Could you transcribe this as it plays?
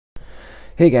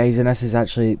Hey guys, and this is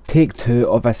actually take 2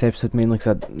 of this episode mainly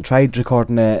because I tried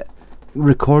recording it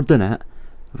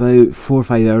about 4 or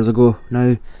 5 hours ago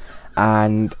now,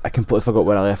 and I completely forgot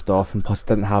where I left off, and plus I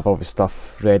didn't have all the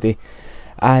stuff ready.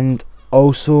 And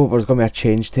also there's going to be a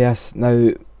change to this. Now,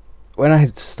 when I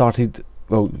had started,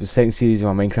 well, the second series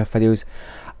of my Minecraft videos,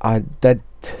 I did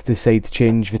decide to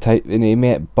change the name of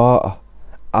it, but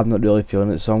I'm not really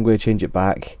feeling it, so I'm going to change it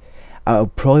back. I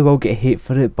probably will get hate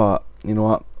for it, but you know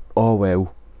what? Oh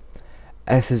well.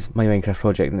 This is my Minecraft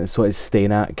project, and so it's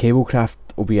staying at. Cablecraft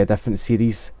will be a different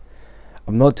series.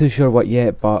 I'm not too sure what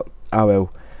yet, but I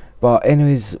will. But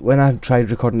anyways, when I tried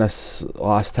recording this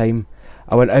last time,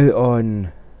 I went out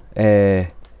on my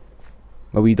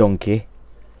wee donkey,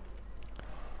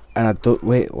 and I don't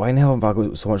wait. Why in the hell have I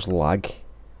got so much lag?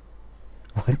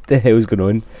 What the hell's going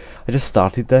on? I just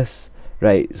started this.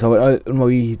 Right, so I went out on my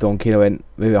wee donkey and I went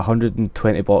maybe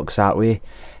 120 blocks that way,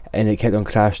 and it kept on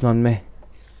crashing on me.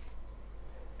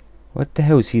 What the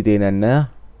hell is he doing in there?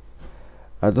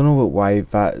 I don't know why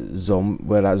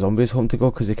where that zombie is hoping to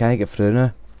go, because they can't get through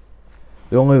now.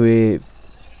 The only way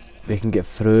they can get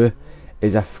through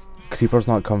is if creepers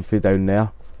not come through down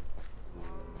there.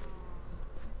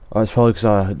 Oh, it's probably because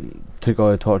I took all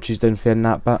the torches down for in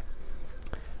that bit.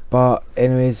 But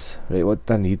anyways, right, what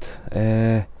do I need?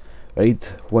 Right,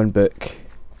 one book.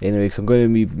 Anyway, so I'm going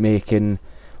to be making...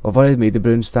 I've already made the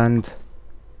broom stand.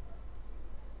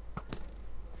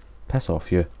 Piss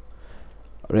off, you.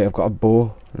 Right, I've got a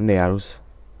bow and the arrows.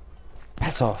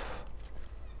 Piss off.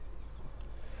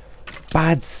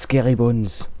 Bad skelly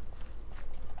bones.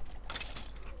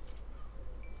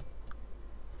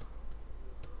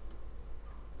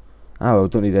 Ah well,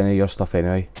 don't need any of your stuff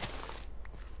anyway.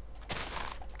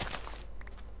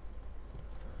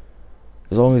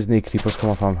 As long as no creepers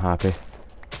come up, I'm happy.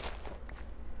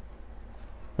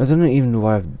 I don't even know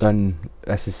why I've done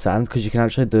this as sand, because you can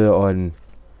actually do it on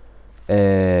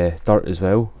dirt as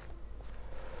well.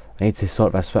 I need to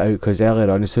sort this bit out, because earlier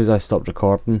on, as soon as I stopped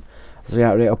recording, I was like,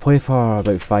 yeah, right, I'll play for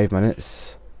about 5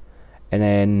 minutes, and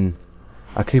then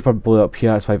a creeper blew up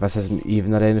here. That's why this isn't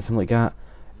even or anything like that,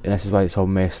 and this is why it's all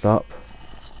messed up.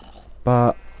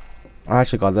 But I'm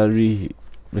actually glad I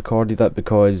re-recorded it,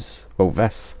 because, well,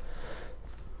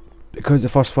 because the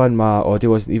first one my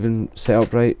audio wasn't even set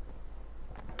up right.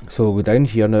 So we'll go down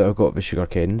here now. I've got the sugar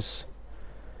canes,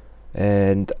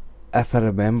 and if I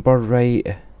remember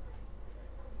right,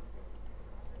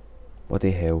 what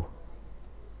the hell,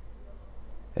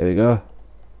 there we go,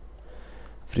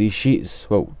 3 sheets,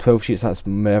 well 12 sheets, that's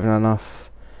more than enough.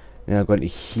 Then I'll go into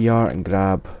here and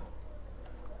grab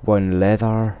 1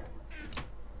 leather.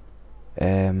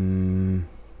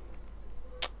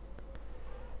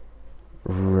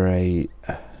 Right,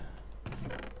 I've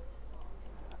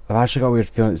actually got a weird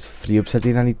feeling it's 3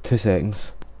 obsidian. I need 2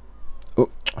 seconds. Oh,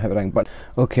 hit the ring button.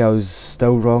 Okay, I was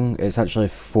still wrong. It's actually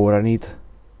 4 I need.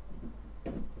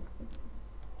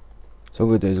 So what I'm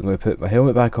going to do is I'm going to put my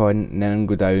helmet back on, and then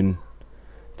go down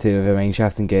to the mine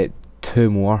shaft and get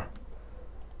 2 more.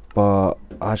 But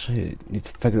I actually need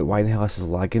to figure out why the hell this is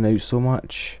lagging out so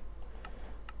much.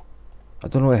 I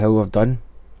don't know what the hell I've done.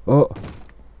 Oh,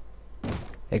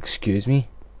 excuse me.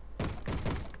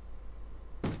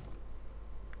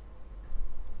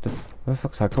 Where the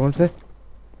fuck's that coming from?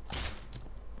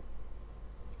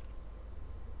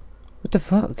 What the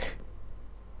fuck?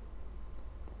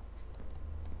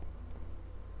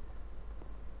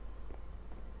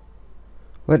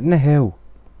 What in the hell?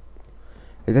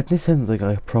 It didn't sound like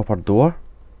a proper door.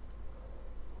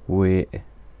 Wait,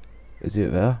 is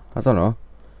it there? I don't know.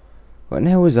 What in the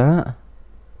hell was that?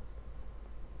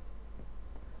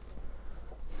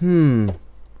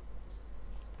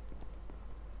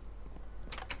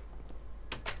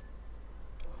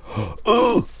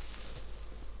 Oh!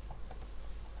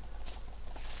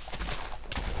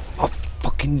 A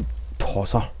fucking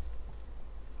tosser.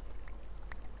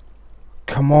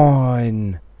 Come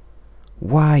on.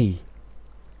 Why?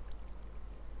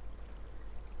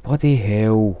 Bloody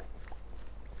hell.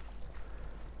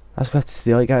 I just have to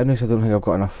stay like that now, so I don't think I've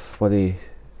got enough bloody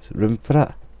room for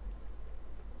it.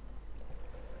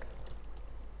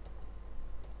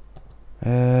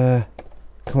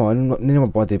 Come on, none of my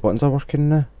bloody buttons are working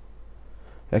now.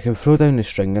 I can throw down the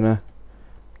string in it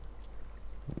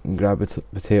and grab the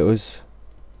potatoes.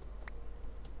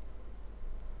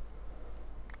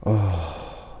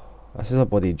 Oh, this is a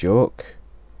bloody joke.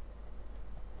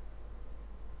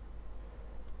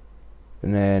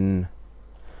 And then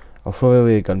I'll throw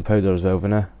away gunpowder as well,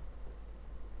 then.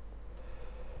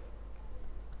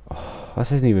 Oh,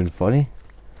 this isn't even funny.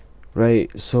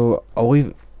 Right, so I'll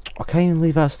leave. I can't even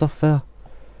leave that stuff there.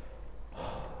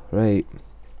 Right.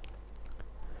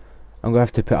 I'm going to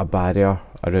have to put a barrier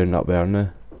around up there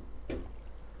now.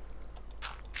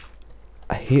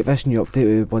 I hate this new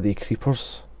update with bloody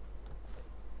creepers.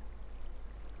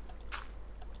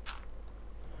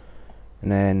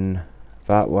 And then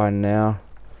that one there,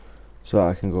 so that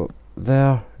I can go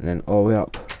there and then all the way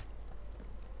up.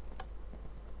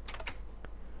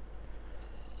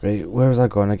 Right, where was I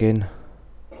going again?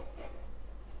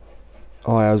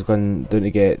 Oh, I was going down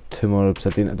to get 2 more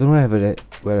obsidian. I don't know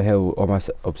where the hell all my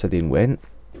obsidian went.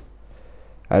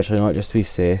 Actually not, just to be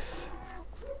safe.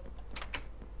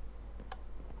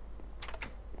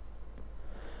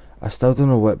 I still don't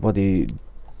know what bloody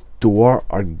door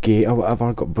or gate or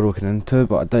whatever got broken into,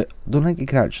 but I don't think you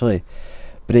can actually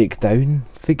break down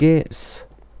the gates.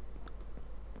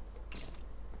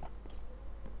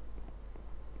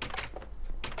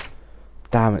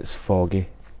 Damn, it's foggy.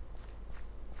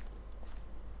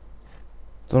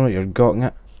 Don't know what you're gotting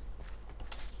it.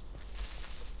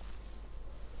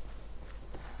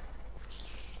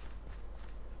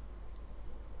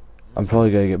 I'm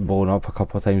probably gonna get blown up a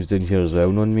couple of times down here as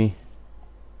well, knowing me.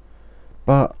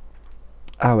 But,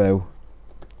 ah well.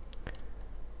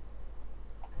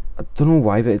 I don't know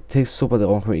why, but it takes so bloody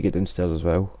long for me to get downstairs as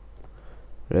well.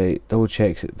 Right, double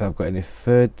check if I've got any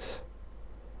food.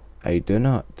 I do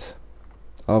not.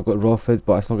 Oh, I've got raw food,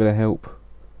 but that's not gonna help.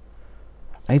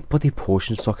 I need bloody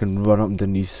potions so I can run up and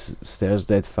down these stairs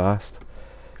dead fast.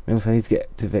 Means I need to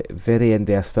get to the very end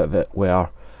of this bit of it where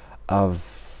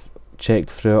I've checked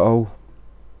through it all.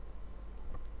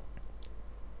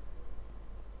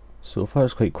 So far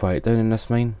it's quite quiet down in this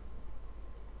mine.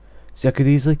 See, I could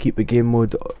easily keep the game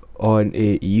mode on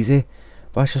easy,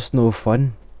 but that's just no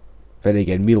fun. Then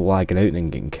again, me lagging out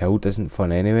and getting killed isn't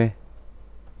fun anyway.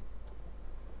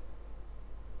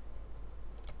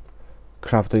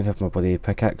 Crap, I don't have my bloody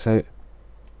pickaxe out.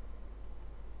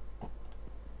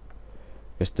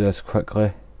 Just do this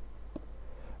quickly.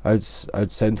 I'd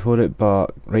send for it,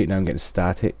 but right now I'm getting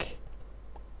static.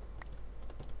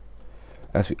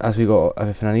 As we got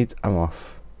everything I need, I'm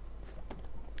off.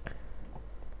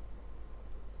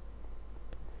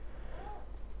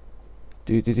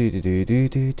 Do do do do do do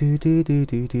do do do do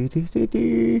do do do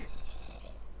do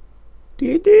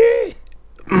do do.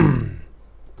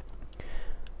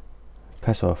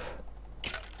 Piss off.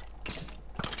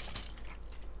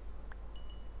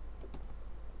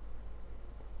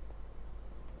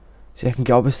 See, I can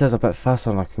get up the stairs a bit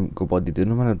faster and I can go bloody down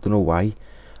them, and I don't know why.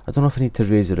 I don't know if I need to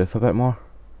raise the roof a bit more.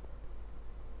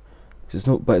 It's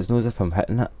not, but it's not as if I'm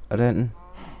hitting it or anything.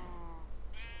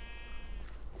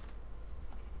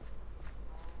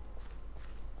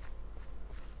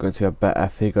 Going to be a bit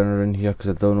iffy going around here because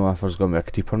I don't know if there's going to be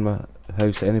a creeper in my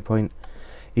house at any point.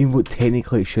 Even though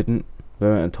technically it shouldn't, with the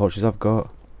amount of torches I've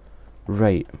got.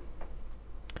 Right.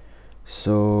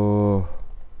 So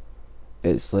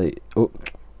it's like, oh,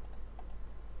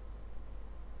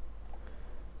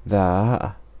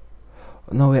 that.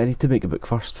 No wait, I need to make a book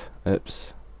first.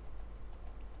 Oops.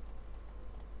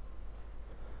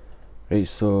 Right,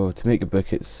 so to make a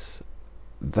book it's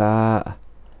that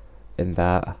and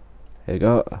that. There you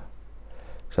go.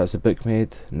 So that's a book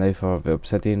made. Now for the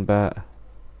obsidian bit.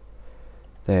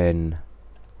 Then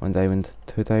 1 diamond,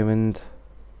 2 diamond.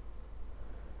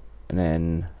 And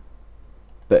then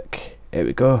book. There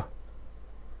we go.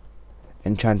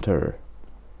 Enchanter.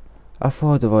 I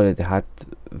thought I've already had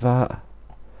that.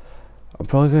 I'm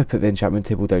probably going to put the enchantment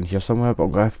table down here somewhere, but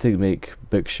I'm going to have to make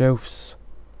bookshelves.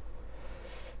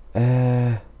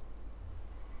 I'm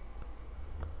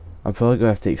probably going to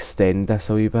have to extend this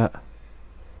a wee bit.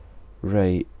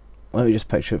 Right, let me just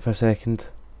picture it for a second.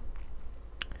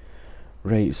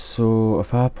 Right, so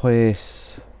if I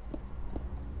place...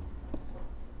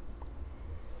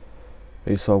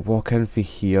 Right, so I'll walk in for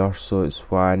here, so it's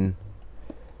 1.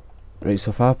 Right, so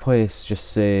if I place,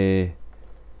 just say...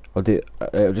 I'll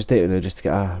just do it now just to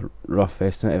get a rough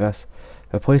estimate of this.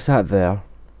 If I place that there,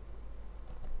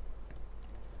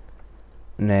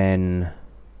 and then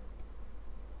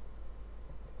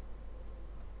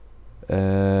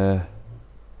I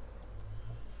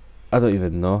don't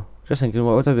even know. Just thinking,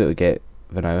 what would I be able to get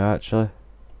for now actually?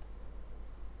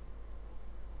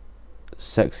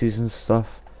 6s and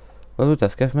stuff. What would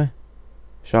this give me?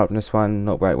 Sharpness 1,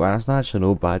 knockback 1. That's not actually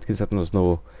no bad considering there's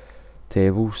no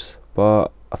tables.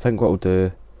 But I think what I'll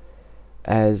do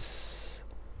is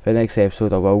for the next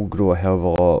episode I will grow a hell of a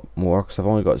lot more because I've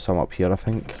only got some up here I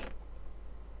think.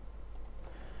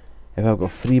 If I've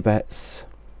got 3 bits,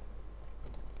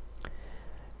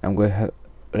 I'm going to hit,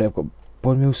 right, I've got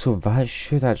bone meal, so that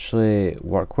should actually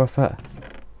work with it.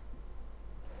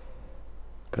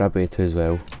 Grab A2 as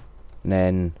well, and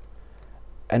then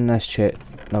in this chest.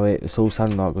 No wait, the soul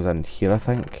sand knot goes in here, I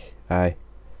think. Aye,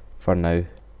 for now.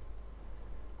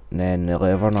 And then the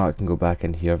leather knot can go back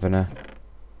in here for now.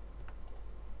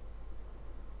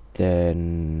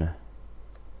 Then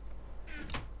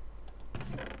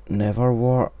never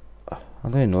wart. I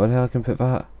don't even know where the hell I can put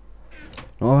that.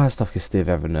 No, all that stuff can stay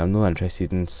ever now. I'm not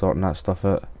interested in sorting that stuff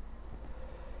out.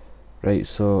 Right,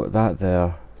 so that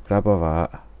there, grab all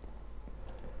that,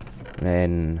 and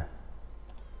then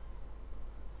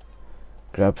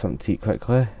grab something to eat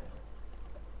quickly.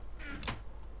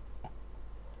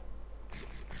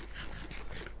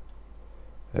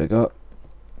 There we go.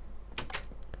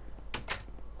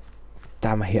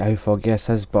 Damn, I hate how foggy this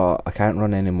is, but I can't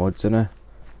run any mods in it.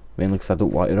 Mainly because I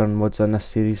don't want to run mods in this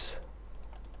series.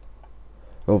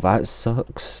 Well, that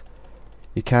sucks.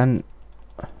 You can't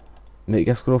make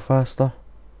this grow faster.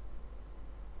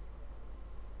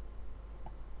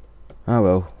 Ah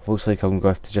well, looks like I'm going to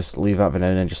have to just leave that for now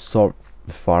and just sort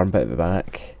the farm bit at the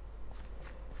back.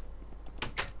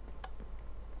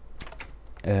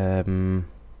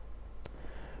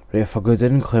 Right, if I go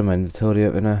down and clear my inventory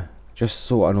out now, just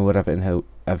so I know where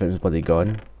everything's bloody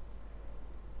gone.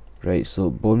 Right, so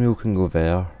bone meal can go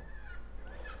there.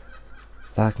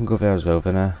 That can go there as well,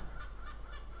 Vinna.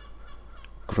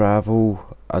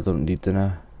 Gravel, I don't need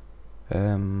now.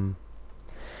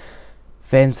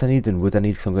 Fence I need and wood I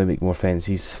need because I'm going to make more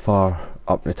fences far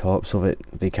up the top so that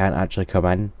they can't actually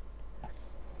come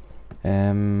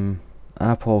in.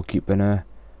 Apple I'll keep in.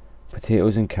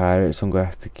 Potatoes and carrots I'm going to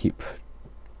have to keep.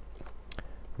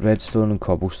 Redstone and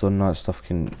cobblestone, that stuff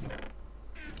can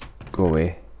go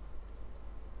away.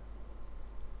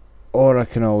 Or I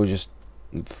can always just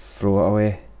throw it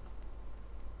away.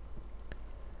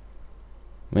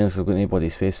 Mainly because I've got no body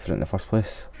space for it in the first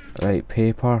place. Right,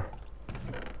 paper.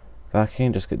 That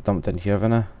can just get dumped in here,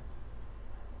 Vinna.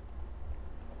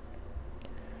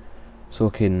 So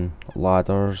can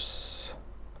ladders.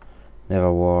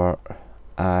 Never wart.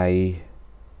 I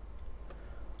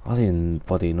don't even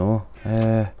bloody know.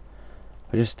 I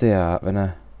just do that,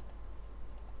 Vinna.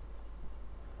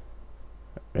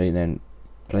 Right then,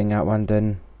 bring that one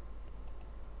down.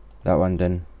 That one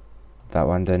down. That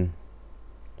one down.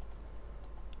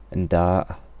 And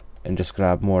that. And just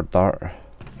grab more dirt.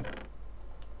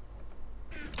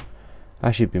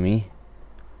 That should be me.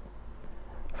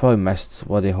 Probably missed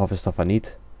bloody half the stuff I need.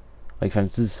 Like for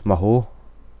instance, my hoe.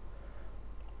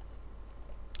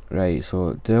 Right,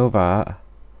 so do all that.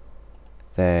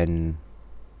 Then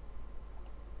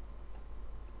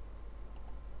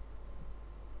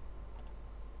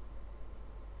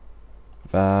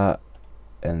that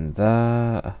and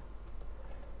that.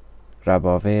 Grab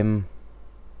all of them.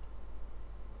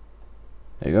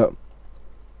 There you go.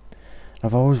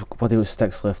 I've always got bloody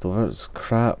sticks left over, it's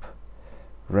crap.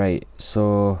 Right,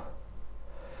 so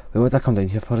wait, what did I come down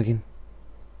here for again?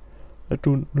 I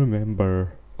don't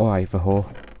remember. Oh aye, the hoe.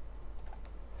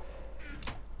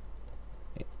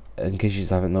 In case you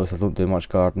haven't noticed, I don't do much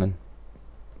gardening.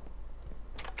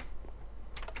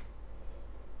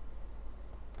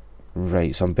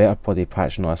 Right, so I'm better bloody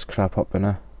patching all this crap up in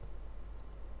there.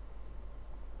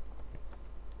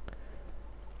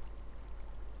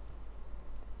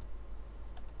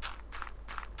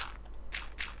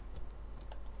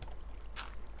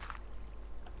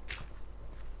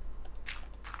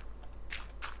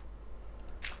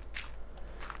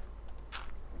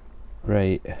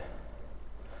 Right.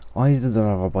 I need to do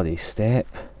another bloody step.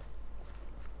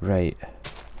 Right.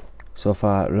 So if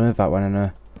I remove that one in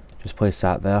there, just place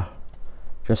that there.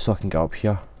 Just so I can get up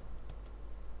here.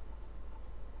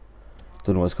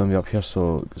 Don't know what's going to be up here,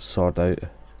 so sort out.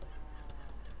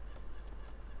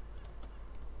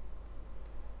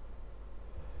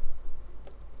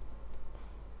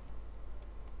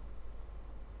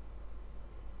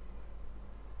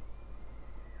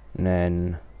 And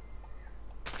then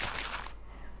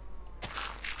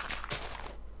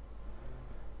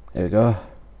there we go.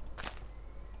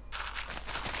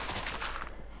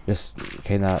 Just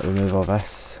kinda remove all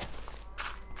this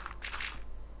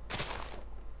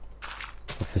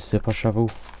with the super shovel.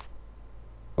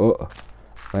 Oh,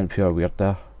 went pure weird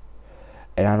there.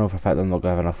 And I know for a fact I'm not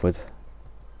gonna have enough wood.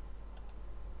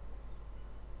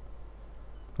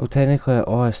 Well, technically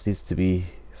all this needs to be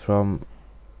from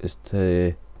is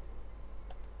to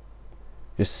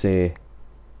just say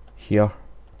here.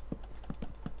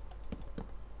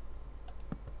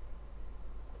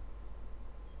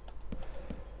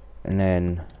 And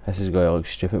then this is going to look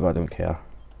stupid, but I don't care.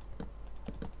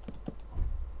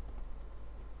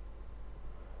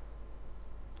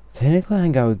 Technically I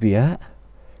think that would be it.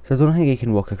 So I don't think you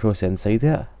can walk across the inside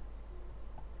yet.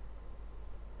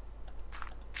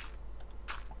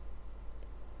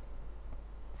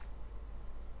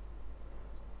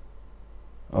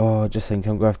 I just think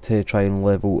I'm going to have to try and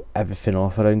level everything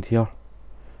off around here,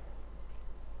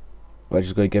 which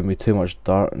is going to give me too much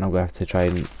dirt, and I'm going to have to try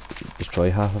and destroy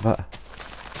half of it.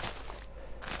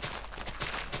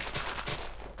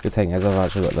 Good thing is I've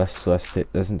actually got this, so this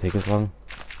doesn't take as long.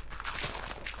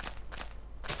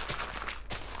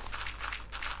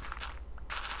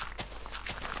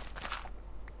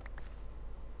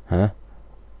 Huh?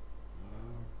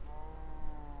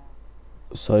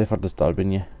 Sorry for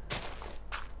disturbing you.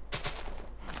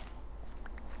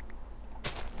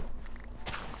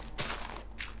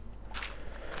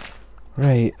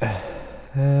 Right,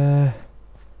 I'm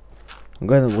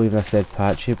going to leave this dead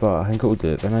patchy, but I think it'll do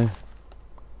it for now.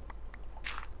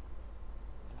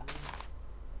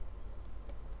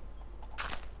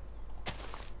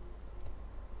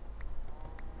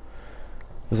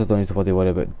 Because I don't need to bloody worry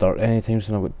about dirt anytime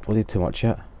soon. I've got bloody too much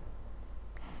yet.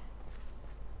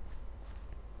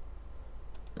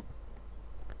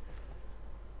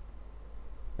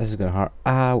 This is gonna hurt.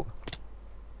 Ow!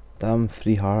 Damn,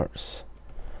 3 hearts.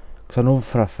 Because I know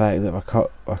for a fact that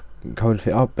we're coming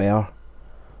from up there,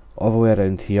 all the way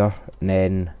around here, and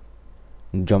then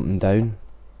jumping down.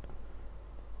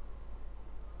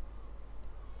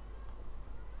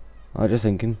 I was just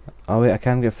thinking, oh wait, I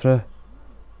can get through.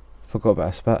 Forgot about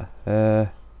this bit. I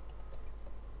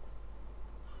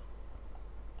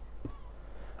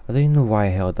don't even know why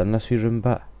the hell I done this wee room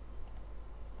bit.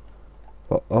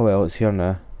 But oh well, it's here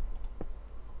now.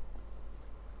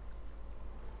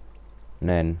 And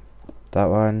then that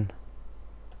one.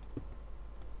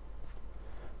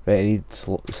 Right, I need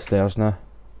stairs now.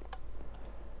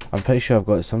 I'm pretty sure I've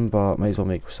got some, but might as well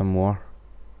make some more.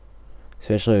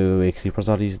 Especially the way creepers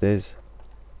are these days.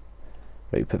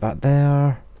 Right, put that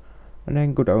there. And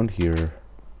then go down here.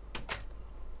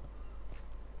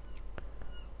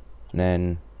 And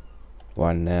then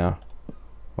one there.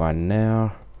 One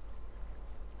there.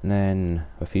 And then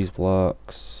with these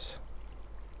blocks.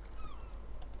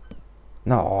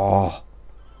 No.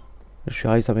 I just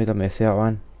realised I made a mess of that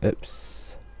one.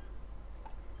 Oops.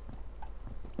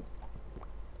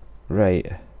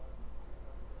 Right.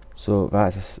 So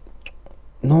that's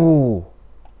no.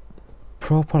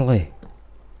 Properly.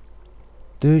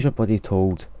 Do as you're bloody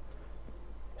told.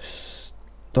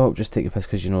 Stop just taking a piss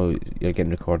because you know you're getting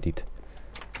recorded.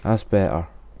 That's better.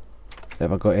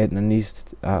 Have I got anything in these?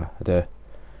 I do.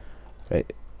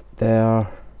 Right. There.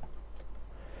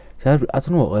 See, I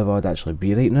don't know what level I'd actually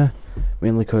be right now.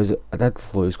 Mainly because I did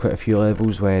lose quite a few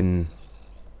levels when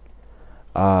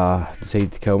I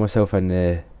decided to kill myself in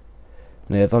the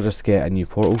nether just to get a new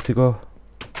portal to go.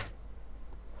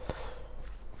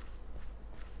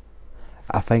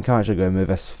 I think I'm actually going to move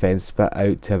this fence bit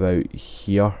out to about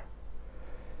here.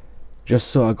 Just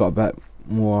so I got a bit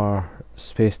more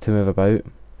space to move about.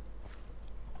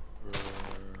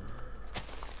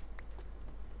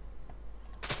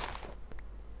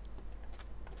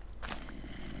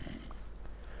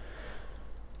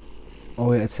 Oh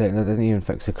wait a second, I didn't even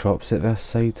fix the crops at this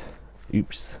side.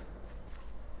 Oops.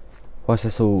 Plus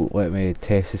this will let me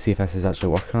test to see if this is actually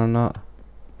working or not.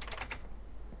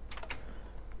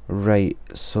 Right,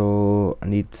 so I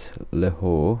need the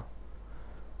hoe,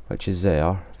 which is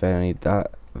there. Then I need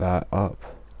that up.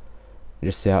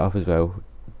 Just set it up as well.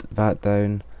 That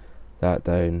down,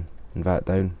 and that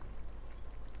down.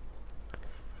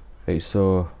 Right,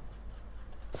 so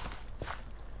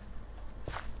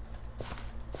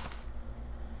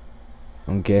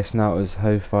I'm guessing that was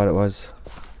how far it was.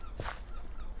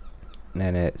 And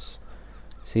then it's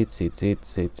seed.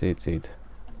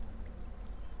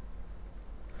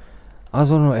 I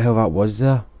don't know what the hell that was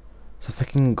there. It's a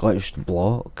fucking glitched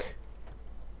block.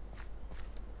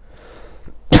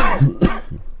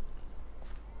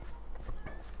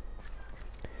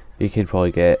 You could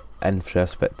probably get in for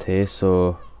this bit too,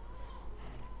 so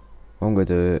what I'm going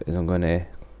to do is I'm going to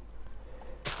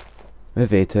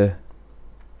move A2.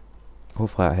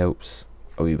 Hopefully that helps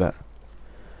a wee bit.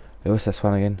 Wait, what's this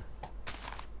one again?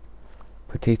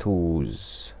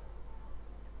 Potatoes.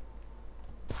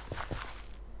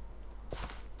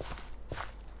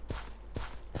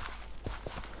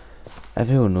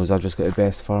 Everyone knows I've just got the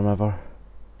best farm ever.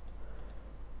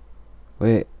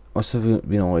 Wait, must have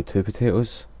been only 2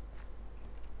 potatoes.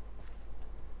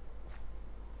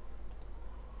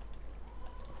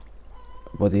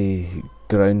 But the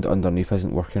ground underneath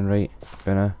isn't working right,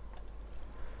 you know.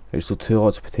 Right, so 2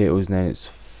 lots of potatoes and then it's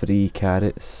 3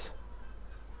 carrots.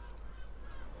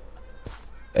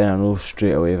 And I know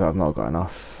straight away that I've not got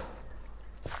enough.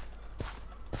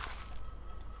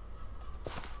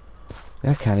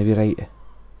 That can't be right.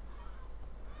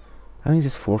 That means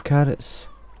it's 4 carrots.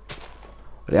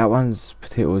 That one's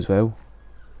potato as well.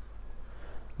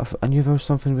 I knew there was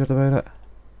something weird about it.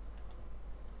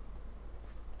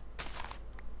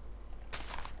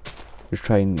 Just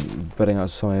try and bring out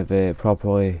some of the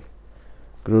properly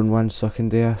grown ones so I can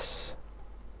do this.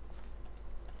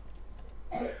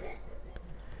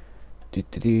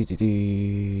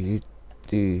 There's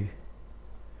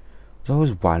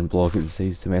always one block it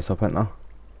decides to mess up, isn't there?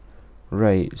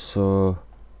 Right, so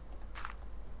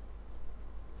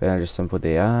then I just simply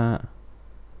do that.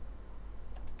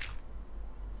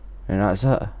 And that's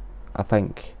it, I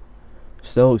think.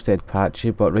 Still looks dead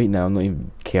patchy, but right now I'm not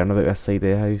even caring about this side of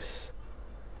the house.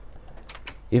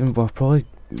 Even though I probably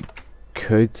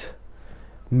could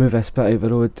move this bit out of the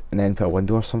road and then put a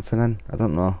window or something in, I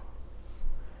don't know.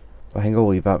 But I think I'll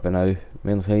leave that for now.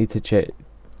 Mainly I need to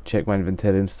check my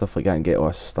inventory and stuff like that and get all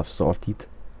this stuff sorted.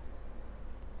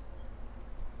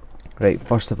 Right,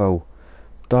 first of all,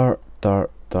 dirt.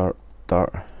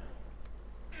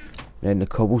 Then the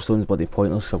cobblestone's bloody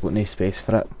pointless, so I've got no space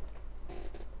for it.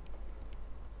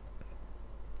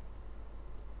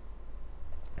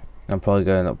 I'm probably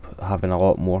going to end up having a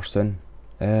lot more soon.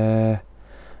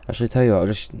 Actually, tell you what, I'll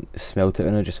just smelt it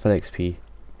in just for XP.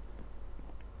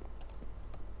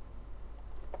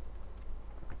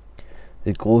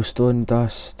 The glowstone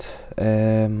dust,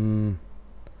 I'm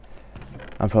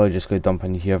probably just going to dump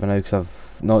in here for now because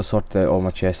I've not sorted out all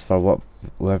my chests for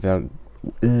whatever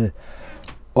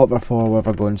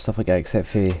going stuff like that, except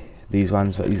for these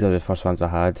ones, but these are the first ones I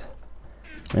had.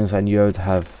 Means I knew I would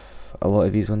have a lot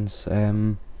of these ones.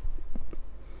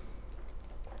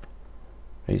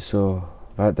 Right, so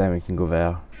that down we can go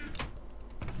there.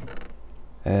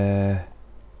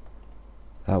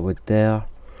 That would there.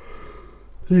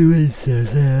 The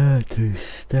windows there, 2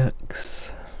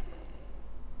 sticks.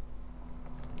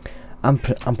 I'm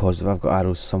positive I've got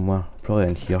arrows somewhere, probably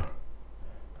in here.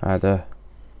 I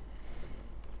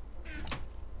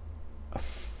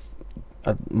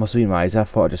must have been my eyes. I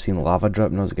thought I just seen lava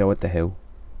drip and I was like, what the hell?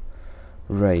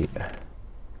 Right.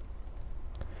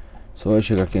 So the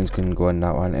sugar canes can go in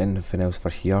that one. Anything else for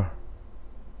here?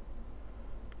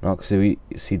 No, because the wheat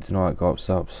seeds and all that goes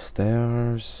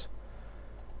upstairs.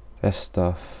 This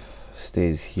stuff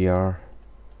stays here.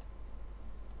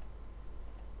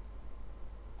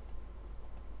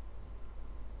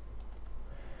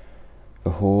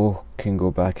 The hoe can go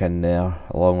back in there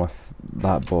along with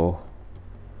that bow.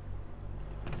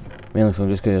 Mainly so I'm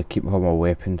just going to keep all my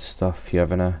weapon stuff here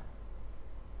for now.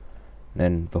 And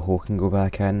then the hoe can go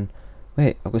back in.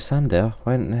 Wait, I've got sand there.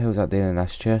 Why the hell is that doing in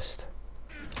this chest?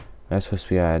 That's supposed to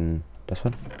be in this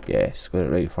one? Yes, got it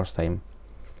right first time.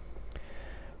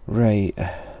 Right.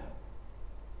 I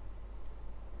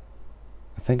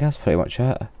think that's pretty much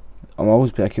it. I'm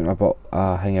always better keeping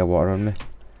a hang of water on me.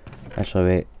 Actually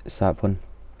wait, it's that one.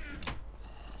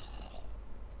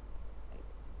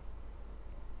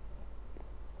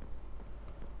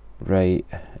 Right,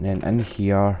 and then in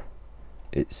here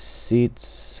it's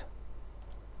seeds,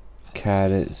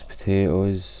 carrots,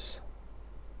 potatoes,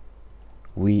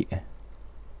 wheat.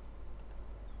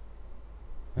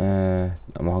 I'm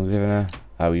hungry now.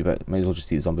 A wee bit, might as well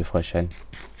just eat zombie flesh in.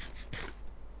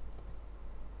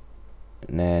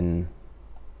 And then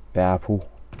the apple.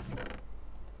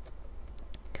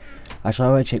 Actually,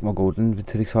 I want to check my golden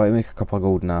inventory, so I want to make a couple of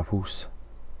golden apples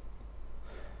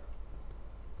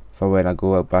for when I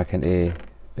go out back into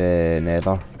the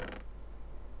nether.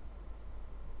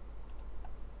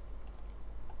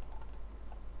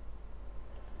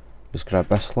 Just grab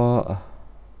this lot.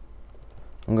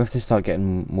 I'm going to have to start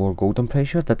getting more gold. I'm pretty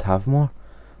sure I did have more.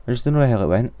 I just don't know where the hell it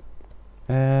went.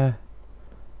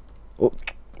 Oh,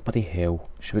 bloody hell.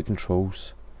 Should be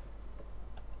controls.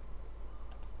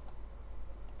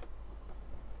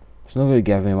 It's not going to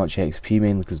give me much XP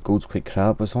mainly because gold's quite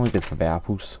crap, but it's only good for the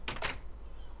apples.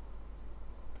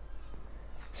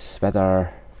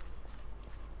 Spider.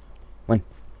 Come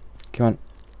on.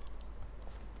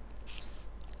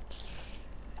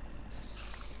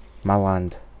 My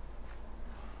land.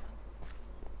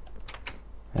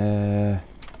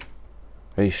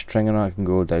 Right, stringing I can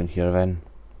go down here then.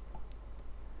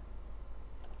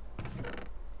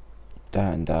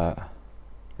 That and that.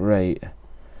 Right.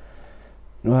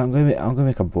 No, I'm gonna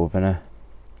make a bow now.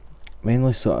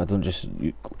 Mainly so I don't just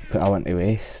put all into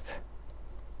waste.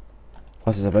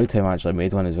 Plus it's about time I actually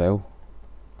made one as well.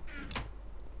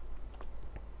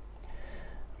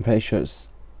 I'm pretty sure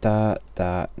it's that,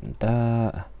 and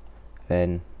that,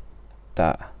 then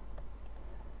that.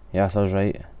 Yes, I was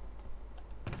right.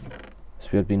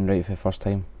 It's weird being right for the first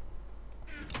time.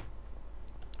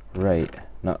 Right,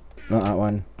 not that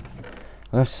one.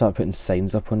 I'll have to start putting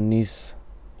signs up on these.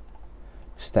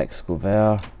 Sticks go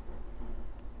there.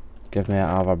 Give me an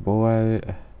other bow out.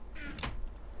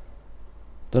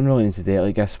 Don't really need to do it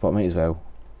like this, but I might as well.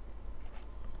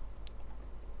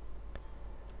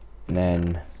 And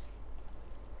then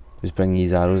just bring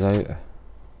these arrows out.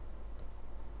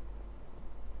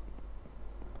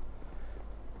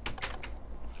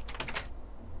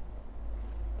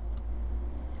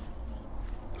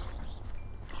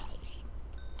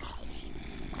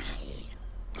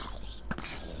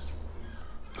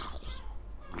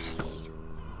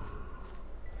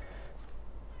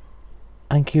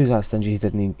 I think he was that stingy, he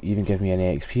didn't even give me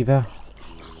any XP there.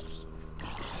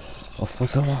 Oh,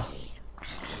 flick over.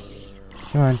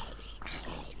 Come on.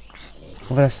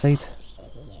 Over this side.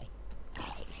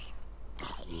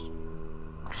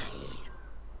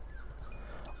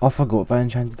 Oh, I forgot if I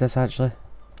enchanted this actually.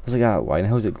 There's like that, why in the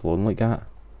hell is it glowing like that?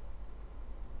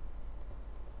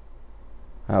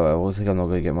 Oh well, looks like I'm not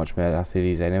going to get much better after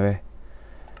these anyway.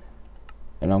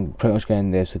 And I'm pretty much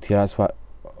getting the episode here, that's why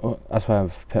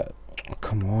I've put... Oh,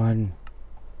 come on,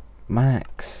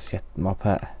 Max, you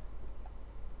muppet.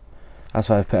 That's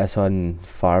why I've put this on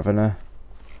farther now.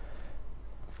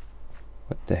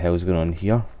 What the hell's going on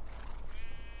here?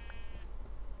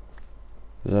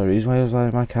 Is there a reason why there's one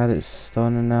of my carrots still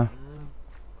in there?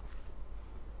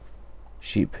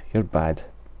 Sheep, you're bad.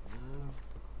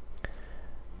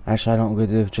 Actually, I know what I'm going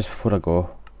to do just before I go.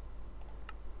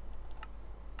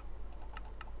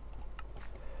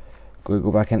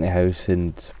 Go back into the house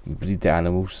and breed the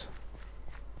animals.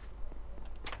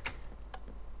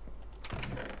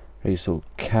 Right, so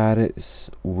carrots,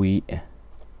 wheat. I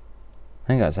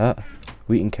think that's it.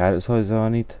 Wheat and carrots is all I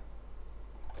need.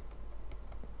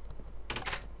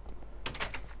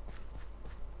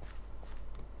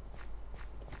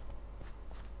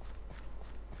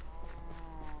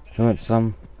 You want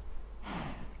some?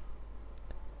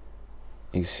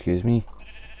 Excuse me?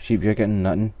 Sheep, you're getting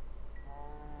nothing.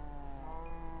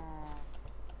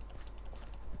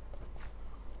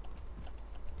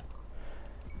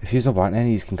 If you don't want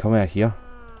any, you can come out here.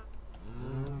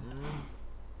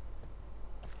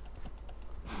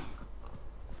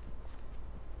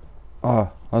 Oh,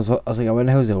 I was like, when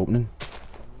the hell is it opening?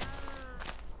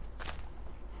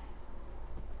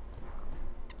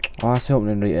 Oh, that's the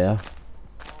opening right there.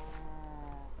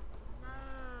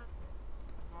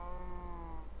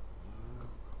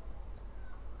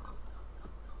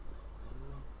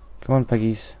 Come on,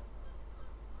 piggies.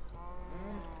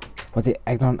 What, the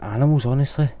ignorant animals,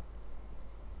 honestly?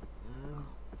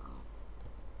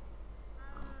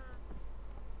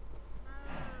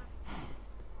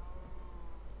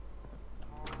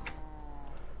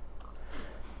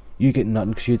 You get nothing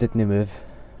because you didn't move.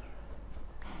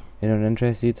 You're not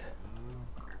interested.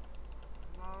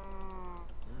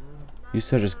 You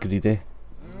two are just greedy.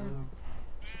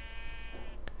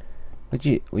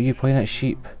 Were you playing at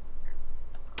sheep?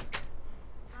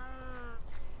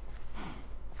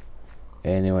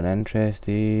 Anyone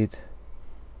interested?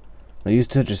 I used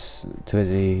to just too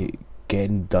busy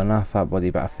getting done off that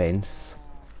bloody bit of fence.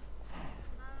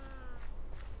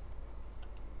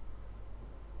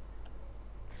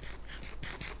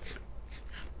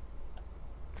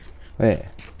 Wait.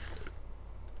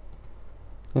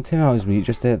 Don't tell me I was me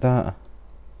just did that.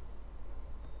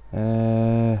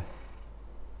 I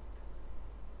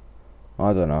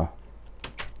don't know.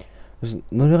 There's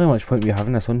not really much point me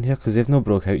having this on here because they've not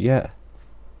broke out yet.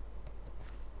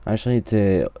 I actually need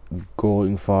to go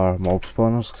looking for mob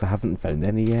spawners because I haven't found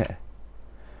any yet.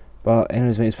 But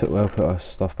anyways, let's put our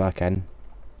stuff back in.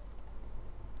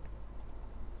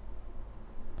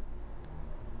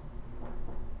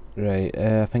 Right,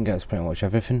 I think that's pretty much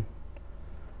everything.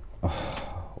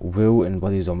 Oh, wool and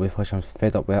bloody zombie flesh, I'm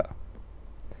fed up with it.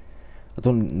 I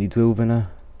don't need wool now.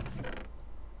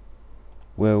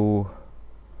 Wool,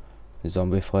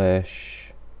 zombie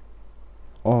flesh.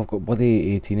 Oh, I've got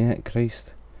bloody 18 in it,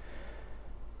 Christ.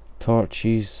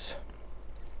 Torches.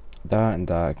 That and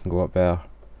that can go up there.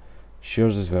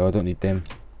 Shears as well, I don't need them.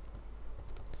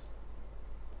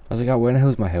 I was like, where the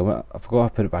hell's my helmet? I forgot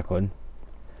to put it back on.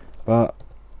 But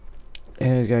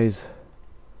anyways, guys.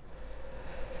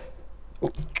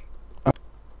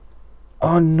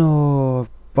 Oh no, I've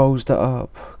ballsed it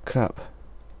up. Crap.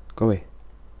 Go away.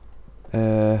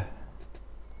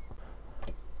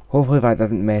 Hopefully that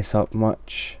didn't mess up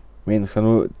much. I mean, I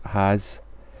know it has.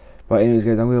 But anyways,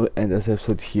 guys, I'm going to end this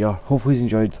episode here. Hopefully you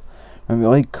enjoyed. Remember,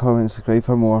 like, comment, subscribe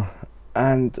for more.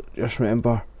 And just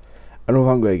remember, I know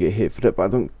I'm going to get hate for it, but I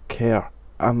don't care.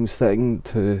 I'm sticking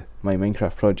to my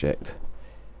Minecraft project.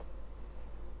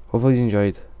 Hopefully you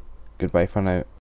enjoyed. Goodbye for now.